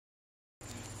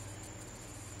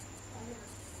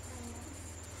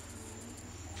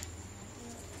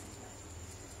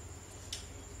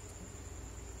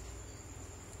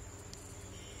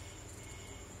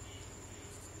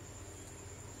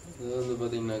இது வந்து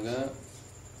பார்த்தீங்கன்னாக்கா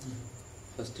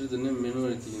ஃபஸ்ட்டு எடுத்துன்னு மெனு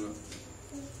எடுத்துக்கணும்.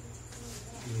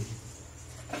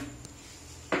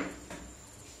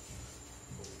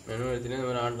 மெனு எடுத்தீங்கன்னா இந்த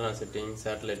மாதிரி ஆண்டனா செட்டிங்,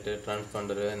 சேட்டலைட்டு,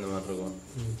 டிரான்ஸ்பாண்டரு இந்த மாதிரி இருக்கும்.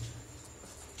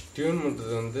 டியூன்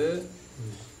பண்ணுறது வந்து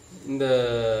இந்த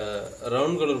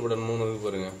ரவுண்ட் கலர் பட்டன் 3 இருக்கு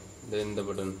பாருங்க. இந்த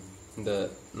பட்டன் இந்த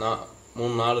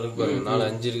 3-4 இருக்கு பாருங்க,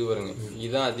 4-5 இருக்கு பாருங்க.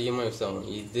 இதுதான் அதிகமாக யூஸ் ஆகும்.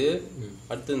 இது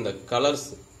அடுத்து இந்த கலர்ஸ்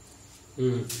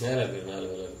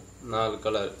 4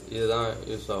 கலர் இதுதான்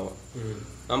யூஸ் ஆகும்.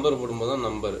 நம்பர் போடும்போது தான்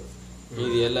நம்பர்.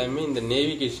 இது எல்லாமே இந்த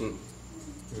நேவிகேஷன்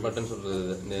பட்டன்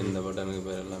சொல்றது. இந்த பட்டனுக்கு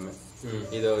பேர் எல்லாமே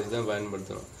இதை வச்சு தான்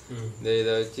பயன்படுத்தணும்.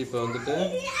 இதை வச்சு இப்போ வந்துட்டு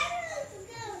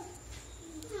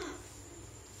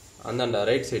அந்தாண்டா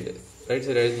ரைட் சைடு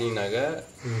எழுதினீங்கன்னாக்க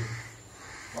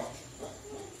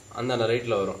அந்தாண்டா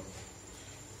ரைட்டில் வரும்.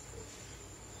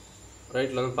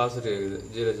 ரைட்டில் வந்து பாஸ்வேர்டு இருக்குது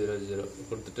 000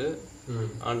 கொடுத்துட்டு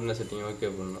ஆண்டனா செட்டிங் ஓகே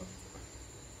பண்ணணும்.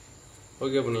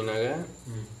 ஓகே பண்ணிங்கனாக்க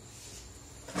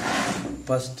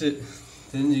ஃபஸ்ட்டு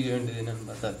தெரிஞ்சுக்க வேண்டியது என்னன்னு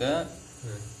பார்த்தாக்கா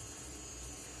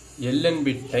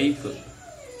எல்என்பி டைப்பு.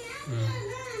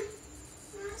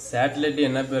 சேட்டலைட்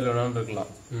என்ன பேர் வேணாலும்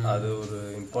இருக்கலாம், அது ஒரு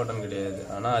இம்பார்ட்டன்ட் கிடையாது.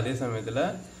 ஆனால் அதே சமயத்தில்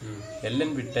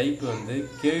எல்என்பி டைப் வந்து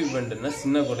கேவி பேண்டுனா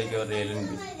சின்ன கொடைக்கு வர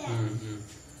எல்என்பி,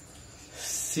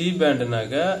 சி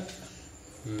பேண்டுனாக்கா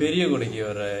பெரிய கொடைக்கு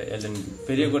வர எல்என்பி.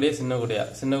 பெரிய கொடையா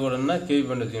சின்ன கொடைன்னா கேவி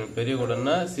பேண்ட் வச்சுக்கணும், பெரிய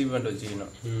கொடைன்னா சி பேண்ட்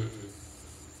வச்சுக்கணும்.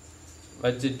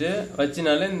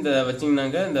 வச்சுனாலே இந்த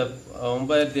வச்சிங்கனாக்க இந்த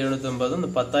 9750 இந்த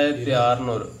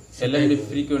 10600 எல்என்பி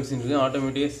ஃப்ரீக்வன்சி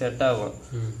ஆட்டோமேட்டிக்காக செட் ஆகும்.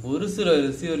 ஒரு சில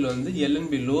ரிசீவர்ல வந்து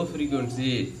எல்என்பி லோ ஃப்ரீக்வன்சி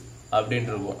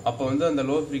அப்படின்ட்டு இருக்கும். அப்போ வந்து அந்த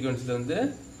லோ ஃப்ரீக்வன்சில வந்து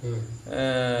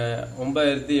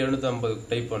 9750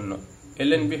 டைப் பண்ணணும்.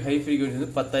 எல்என்பி ஹை ஃப்ரீக்வன்சி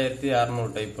வந்து 10600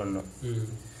 டைப் பண்ணணும்.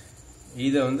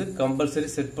 இதை வந்து கம்பல்சரி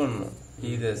செட் பண்ணணும்.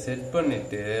 இதை செட்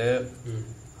பண்ணிட்டு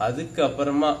அதுக்கு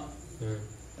அப்புறமா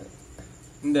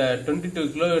இந்த 22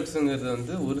 kHzங்கிறது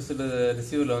வந்து ஒரு சில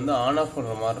ரிசீவர்ல வந்து ஆன் ஆஃப்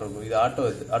பண்ற மாதிரி இருக்கும். இது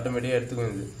ஆட்டோமேட்டிக்கா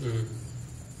எடுத்துக்கும். இது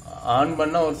ஆன்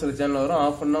பண்ணா ஒரு சில சேனல் வரும்,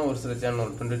 ஆஃப் பண்ணா ஒரு சில சேனல்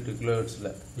வரும் 22 kHzல.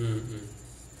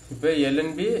 இப்போ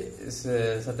எல்என்பி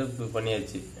செட்டப்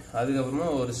பண்ணியாச்சு. அதுக்கப்புறமா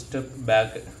ஒரு ஸ்டெப்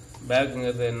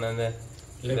பேக்குங்கிறது என்னது,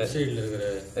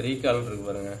 ரீகால் இருக்கு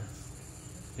பாருங்க,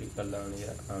 ரீகால் தான்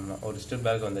நினைக்கிறேன். ஆமா, ஒரு ஸ்டெப்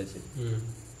பேக் வந்தாச்சு.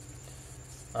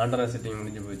 ஆண்டனா செட்டிங்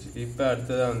முடிஞ்சு போச்சு. இப்போ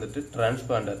அடுத்ததாக வந்துட்டு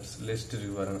டிரான்ஸ்பாண்டர்ஸ் லிஸ்ட்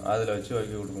இருக்கு பாருங்க, அதில் வச்சு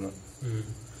ஓகே கொடுக்கணும்.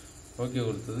 ஓகே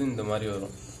கொடுத்தது இந்த மாதிரி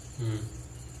வரும்.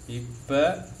 இப்போ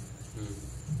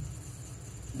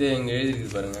இது எங்கே எழுதிருக்கு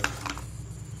பாருங்க,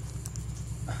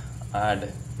 add,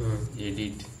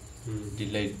 edit,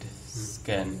 delight,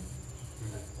 scan.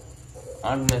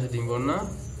 Antenna setting போனா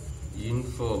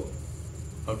இன்ஃபோ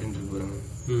அப்படின்னு இருக்கு பாருங்க,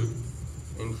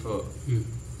 இன்ஃபோ.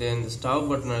 இந்த ஸ்டாப்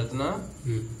பட்டன் அழுத்தினா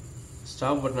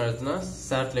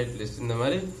சேட்டலைட் லிஸ்ட். இந்த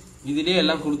மாதிரி இதுலயே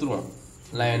எல்லாம் கொடுத்துருவோம்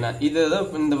லைனா. இதுதான்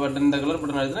இந்த பட்டன், இந்த கலர்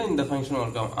பட்டன் அழுத்தினா இந்த ஃபங்க்ஷன்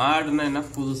ஒர்க் ஆகும். ஆடுனா என்ன,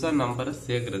 புதுசா நம்பரை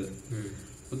சேர்க்கறது,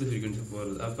 புது ஃப்ரீக்வன்சி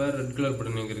போறது. அப்ப ரெட் கலர்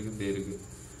பட்டன் எங்க இருக்கு, இருக்கு.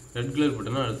 ரெட் கலர்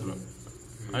பட்டனை அழுத்தணும்.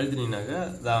 அழுத்தினீங்கன்னாக்கா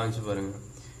இதான் வச்சு பாருங்க.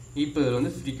 இப்போ இதில்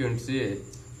வந்து ஃப்ரீக்வன்சி,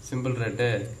 சிம்பிள் ரேட்டு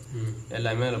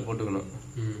எல்லாமே அதில் போட்டுக்கணும்.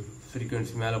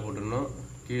 ஃப்ரீக்வன்சி மேலே போட்டுக்கணும்,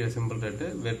 கீழே சிம்பிள் ரேட்டு,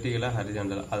 வெர்டிகலாக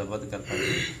ஹரிஜாண்டலாக அதை பார்த்து கரெக்டாக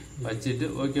வச்சுட்டு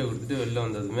ஓகே கொடுத்துட்டு வெளில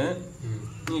வந்ததுமே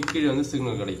கீழே வந்து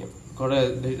சிக்னல் கிடைக்கும். கூட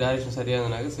டைரக்ஷன் சரியாக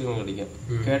இருந்தனாக்க சிக்னல் கிடைக்கும்.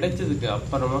 கிடைச்சதுக்கு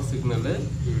அப்புறமா சிக்னல்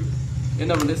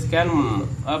என்ன பண்ணுறது, ஸ்கேன்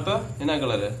பண்ணணும். அப்போ என்ன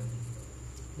கலரு,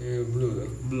 ப்ளூ.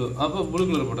 அப்போ ப்ளூ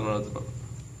கலர் பட்டன் அழுத்தணும்.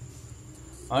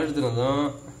 அழுத்தினதும்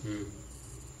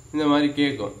இந்த மாதிரி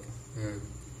கேட்கும்.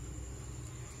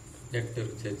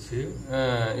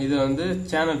 இது வந்து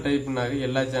சேனல் டைப்னாக்க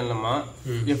எல்லா சேனலுமா,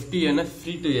 எஃப்டிஏன்னா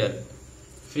ஃப்ரீ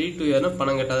டு ஏர்னா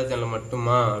பணம் கட்டாத சேனல்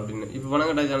மட்டுமா அப்படின்னு. இப்போ பணம்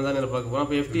கட்டாத சேனல் தான் பார்க்க போறோம்.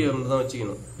 அப்போ எஃப்டிஏ வந்து தான்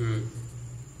வச்சுக்கணும்.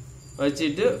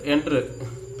 வச்சுட்டு enter,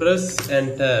 press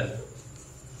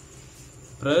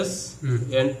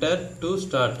enter to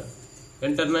start.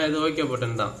 என்டர்னா இது ஓகே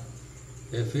பட்டன் தான்.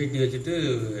 எஃப்டி வச்சுட்டு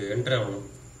என்டர் ஆகணும்.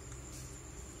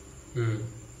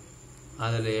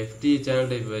 அதில் எஃப்டி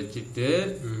சேனல் டைப் வச்சுட்டு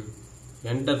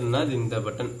என்டர்னா இந்த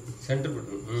பட்டன்,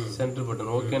 சென்டர்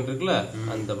பட்டன் ஓகேன்னு இருக்குல்ல,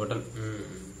 அந்த பட்டன்.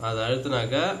 அதை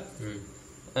அழுத்தினாக்கா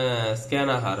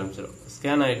ஸ்கேன் ஆக ஆரம்பிச்சிடும்.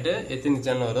 ஸ்கேன் ஆகிட்டு எத்தனை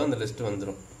சேனல் வரும் அந்த லிஸ்ட்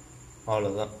வந்துடும்.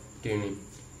 அவ்வளோதான் டியூனிங்.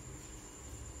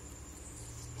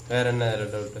 வேற என்ன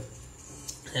டவுட்டு?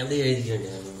 அப்படியே எழுதிக்க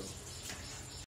வேண்டியது.